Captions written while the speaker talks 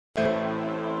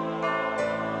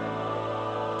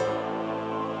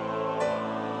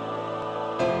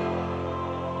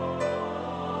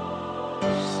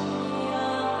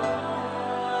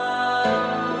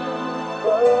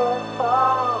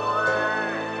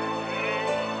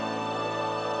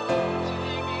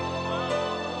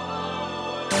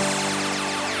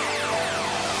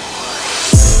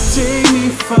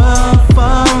far,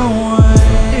 far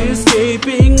away.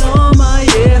 Escaping all my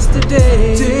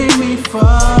yesterday. Take me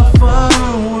far, far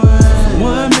away.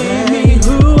 What made me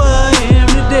who I am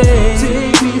today?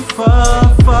 Take me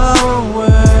far, far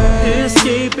away.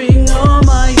 Escaping all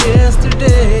my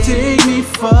yesterday. Take me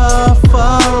far,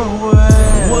 far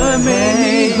away. What made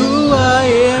me who I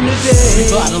am today?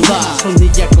 Revitalized from the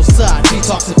echo side,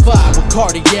 detoxified with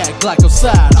cardiac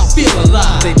glycoside. I feel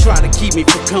alive. They try to keep me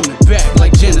from coming back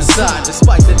like genocide.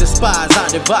 Despite the despise, I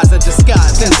devise a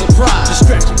disguise and surprise.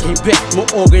 Distraction came back, more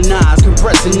organized,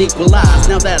 compressed and equalized.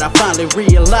 Now that I finally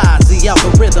realize the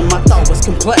algorithm I thought was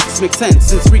complex makes sense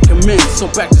since recommence. So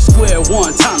back to square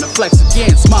one, time to flex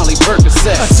again. Smiley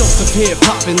Percocet, a dose of hip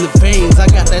hop in the veins. I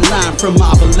got that line from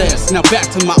Marvelous. Now back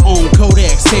to my own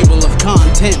codex, table of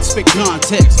content, spit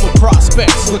context for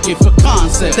prospects looking for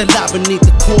concepts that lie beneath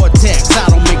the cortex. I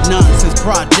don't make nonsense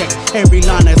projects. Every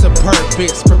line has a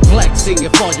purpose, perplexing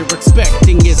if all you're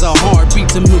expecting is a heartbeat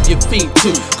to move your feet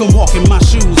to. Come walk in my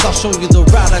shoes, I'll show you the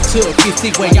route I took. It's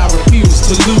the way I refuse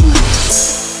to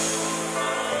lose.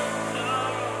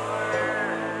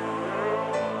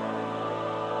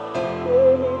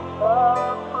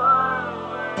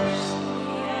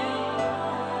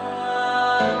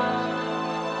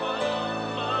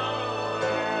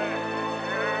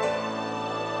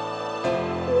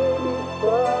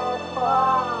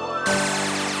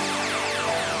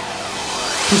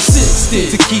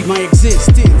 Persistent to keep my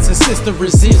existence, assist the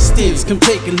resistance. Come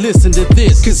take a listen to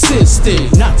this.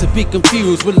 Consistent, not to be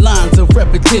confused with lines of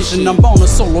repetition. I'm on a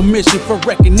solo mission for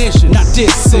recognition, not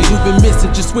distance. You've been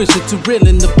missing, just wishing to reel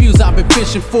in the views I've been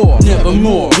fishing for.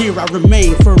 Nevermore, here I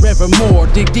remain forevermore.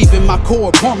 Dig deep in my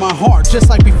core, pour my heart just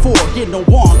like before. Get no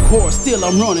encore, still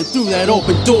I'm running through that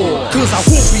open door. Cause I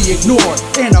won't be ignored,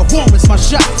 and I won't miss my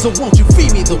shot. So won't you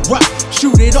feed me the rock?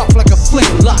 Shoot it off like a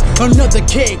flintlock. Another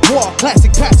cakewalk,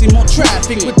 classic passing more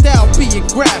traffic without being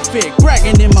graphic.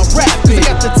 Bragging in my rap, cause I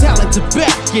got the talent to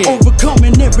back it.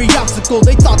 Overcoming every obstacle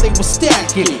they thought they were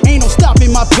stacking. Ain't no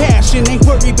stopping my passion, ain't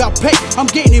worried about pay. I'm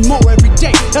gaining more every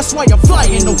day, that's why I'm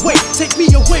flying away. Take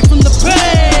me away from the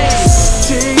pain.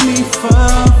 Take me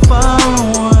far, far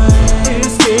away.